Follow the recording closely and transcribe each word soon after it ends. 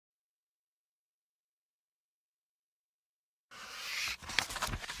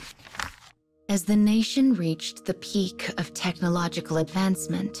As the nation reached the peak of technological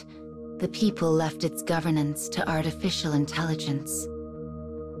advancement, the people left its governance to artificial intelligence.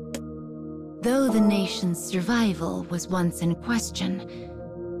 Though the nation's survival was once in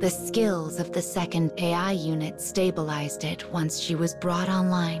question, the skills of the second AI unit stabilized it once she was brought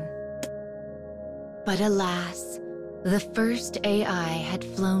online. But alas, the first AI had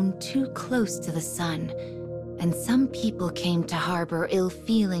flown too close to the sun, and some people came to harbor ill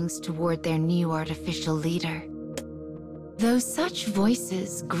feelings toward their new artificial leader. Though such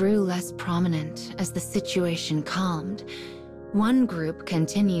voices grew less prominent as the situation calmed, one group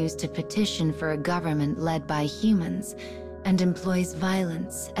continues to petition for a government led by humans and employs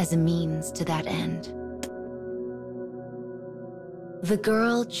violence as a means to that end. The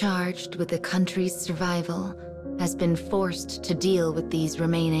girl charged with the country's survival has been forced to deal with these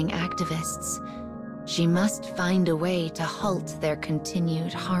remaining activists. She must find a way to halt their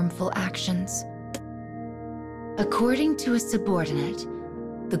continued harmful actions. According to a subordinate,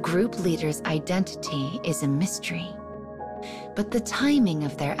 the group leader's identity is a mystery. But the timing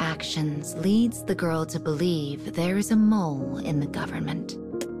of their actions leads the girl to believe there is a mole in the government.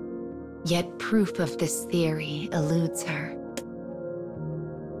 Yet proof of this theory eludes her.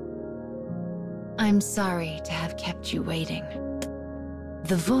 I'm sorry to have kept you waiting.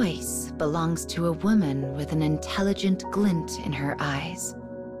 The voice belongs to a woman with an intelligent glint in her eyes.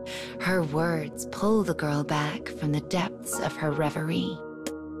 Her words pull the girl back from the depths of her reverie.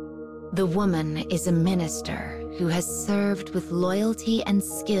 The woman is a minister who has served with loyalty and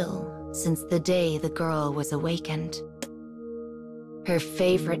skill since the day the girl was awakened. Her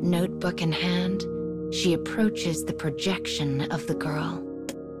favorite notebook in hand, she approaches the projection of the girl.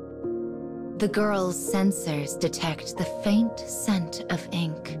 The girl's sensors detect the faint scent of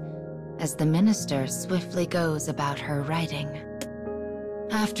ink as the minister swiftly goes about her writing.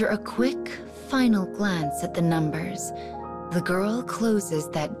 After a quick, final glance at the numbers, the girl closes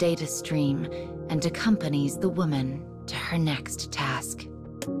that data stream and accompanies the woman to her next task.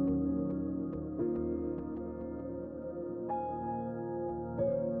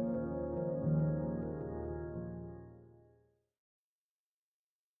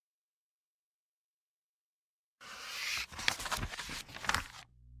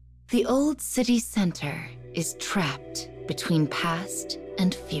 The old city center is trapped between past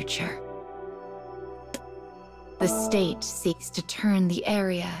and future. The state seeks to turn the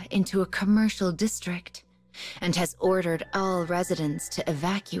area into a commercial district and has ordered all residents to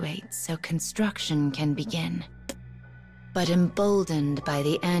evacuate so construction can begin. But emboldened by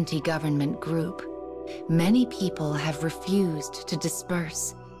the anti-government group, many people have refused to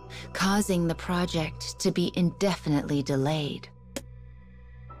disperse, causing the project to be indefinitely delayed.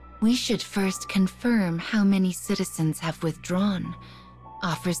 We should first confirm how many citizens have withdrawn,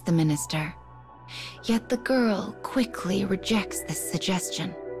 offers the minister. Yet the girl quickly rejects this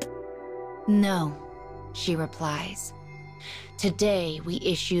suggestion. No, she replies. Today we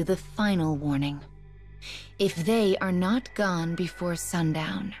issue the final warning. If they are not gone before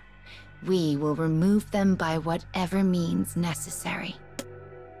sundown, we will remove them by whatever means necessary.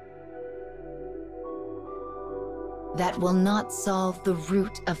 That will not solve the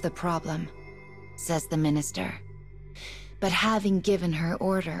root of the problem, says the minister. But having given her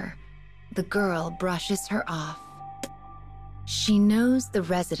order, the girl brushes her off. She knows the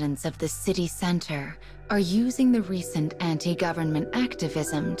residents of the city center are using the recent anti-government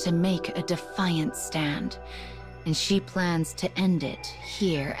activism to make a defiant stand, and she plans to end it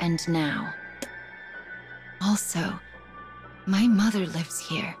here and now. Also, my mother lives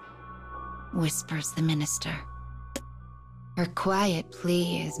here, whispers the minister. Her quiet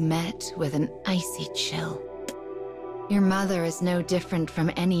plea is met with an icy chill. Your mother is no different from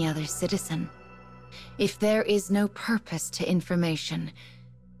any other citizen. If there is no purpose to information,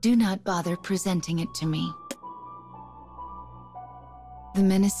 do not bother presenting it to me. The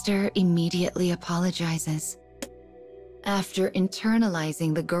minister immediately apologizes. After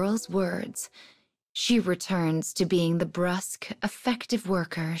internalizing the girl's words, she returns to being the brusque, effective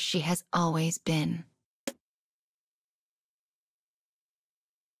worker she has always been.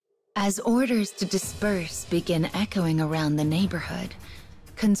 As orders to disperse begin echoing around the neighborhood,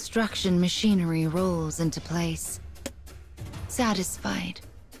 construction machinery rolls into place. Satisfied,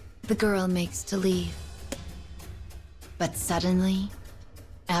 the girl makes to leave. But suddenly,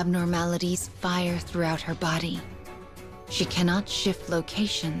 abnormalities fire throughout her body. She cannot shift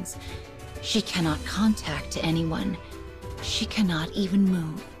locations. She cannot contact anyone. She cannot even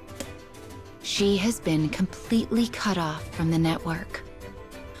move. She has been completely cut off from the network.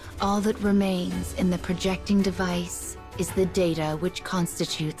 All that remains in the projecting device is the data which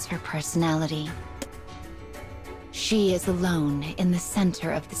constitutes her personality. She is alone in the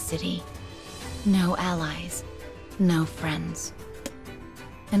center of the city. No allies, no friends.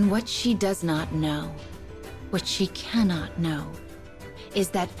 And what she does not know, what she cannot know, is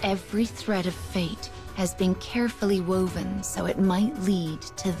that every thread of fate has been carefully woven so it might lead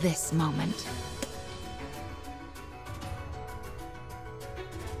to this moment.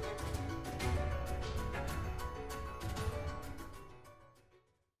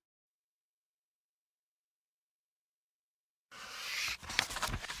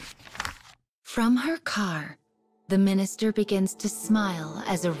 From her car, the minister begins to smile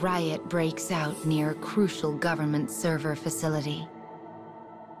as a riot breaks out near a crucial government server facility.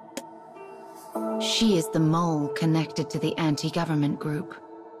 She is the mole connected to the anti-government group.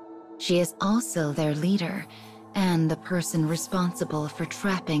 She is also their leader and the person responsible for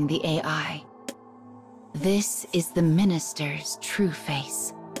trapping the AI. This is the minister's true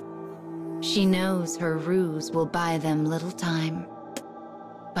face. She knows her ruse will buy them little time.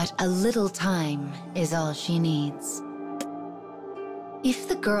 But a little time is all she needs. If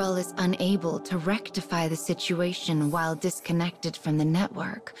the girl is unable to rectify the situation while disconnected from the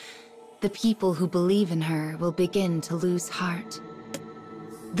network, the people who believe in her will begin to lose heart.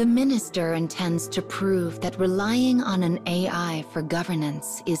 The minister intends to prove that relying on an AI for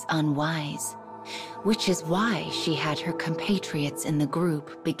governance is unwise, which is why she had her compatriots in the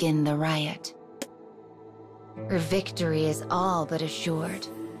group begin the riot. Her victory is all but assured.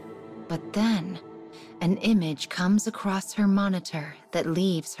 But then, an image comes across her monitor that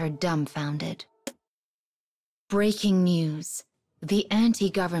leaves her dumbfounded. Breaking news. The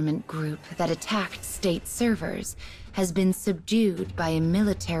anti-government group that attacked state servers has been subdued by a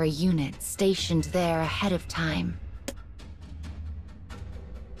military unit stationed there ahead of time.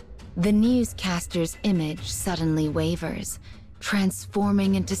 The newscaster's image suddenly wavers,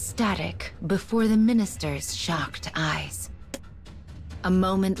 transforming into static before the minister's shocked eyes. A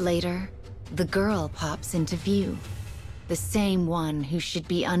moment later, the girl pops into view, the same one who should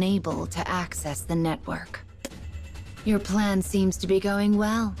be unable to access the network. Your plan seems to be going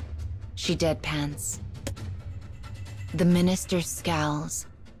well, she deadpans. The minister scowls.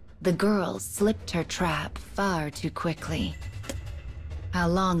 The girl slipped her trap far too quickly. How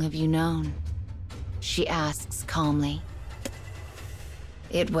long have you known? She asks calmly.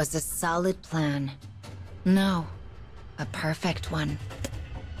 It was a solid plan. No. A perfect one.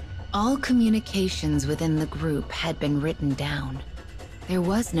 All communications within the group had been written down. There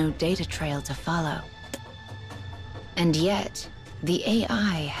was no data trail to follow. And yet, the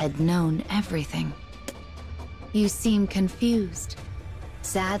AI had known everything. You seem confused.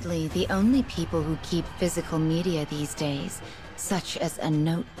 Sadly, the only people who keep physical media these days, such as a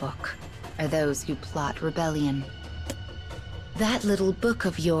notebook, are those who plot rebellion. That little book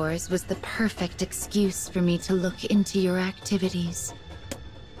of yours was the perfect excuse for me to look into your activities.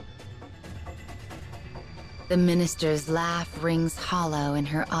 The minister's laugh rings hollow in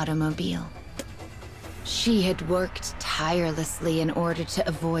her automobile. She had worked tirelessly in order to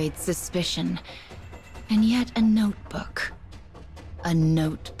avoid suspicion, and yet a notebook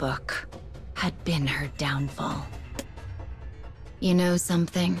had been her downfall. You know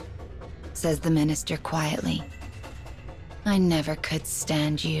something? Says the minister quietly. I never could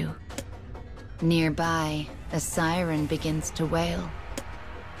stand you. Nearby, a siren begins to wail.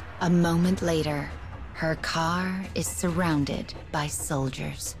 A moment later, her car is surrounded by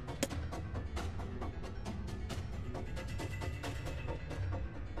soldiers.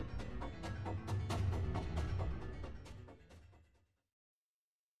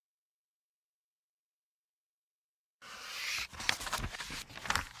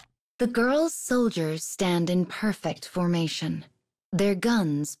 The girl's soldiers stand in perfect formation, their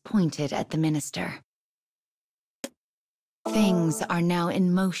guns pointed at the minister. Things are now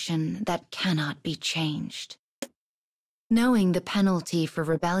in motion that cannot be changed. Knowing the penalty for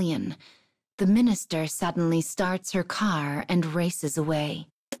rebellion, the minister suddenly starts her car and races away.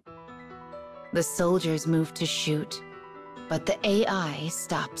 The soldiers move to shoot, but the AI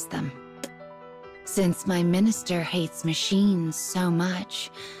stops them. Since my minister hates machines so much,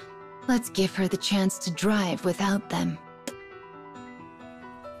 let's give her the chance to drive without them.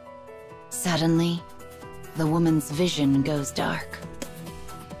 Suddenly, the woman's vision goes dark.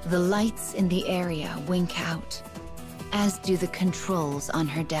 The lights in the area wink out, as do the controls on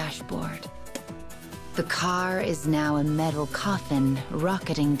her dashboard. The car is now a metal coffin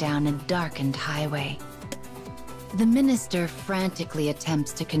rocketing down a darkened highway. The minister frantically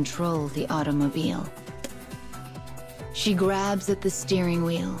attempts to control the automobile. She grabs at the steering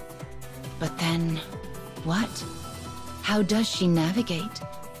wheel. But then, what? How does she navigate,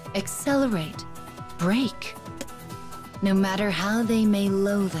 accelerate, brake? No matter how they may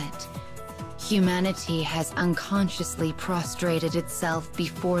loathe it, humanity has unconsciously prostrated itself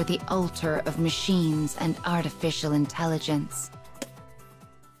before the altar of machines and artificial intelligence.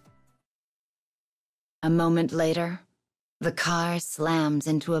 A moment later, the car slams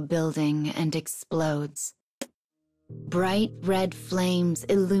into a building and explodes. Bright red flames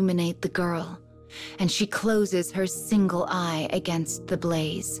illuminate the girl, and she closes her single eye against the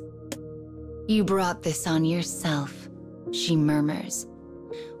blaze. "You brought this on yourself," she murmurs.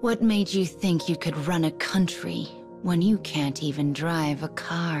 "What made you think you could run a country when you can't even drive a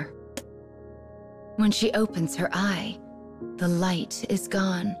car?" When she opens her eye, the light is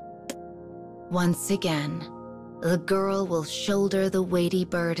gone. Once again, the girl will shoulder the weighty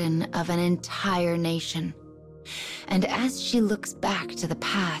burden of an entire nation. And as she looks back to the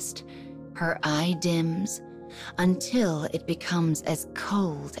past, her eye dims until it becomes as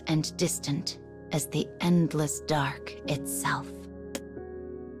cold and distant as the endless dark itself.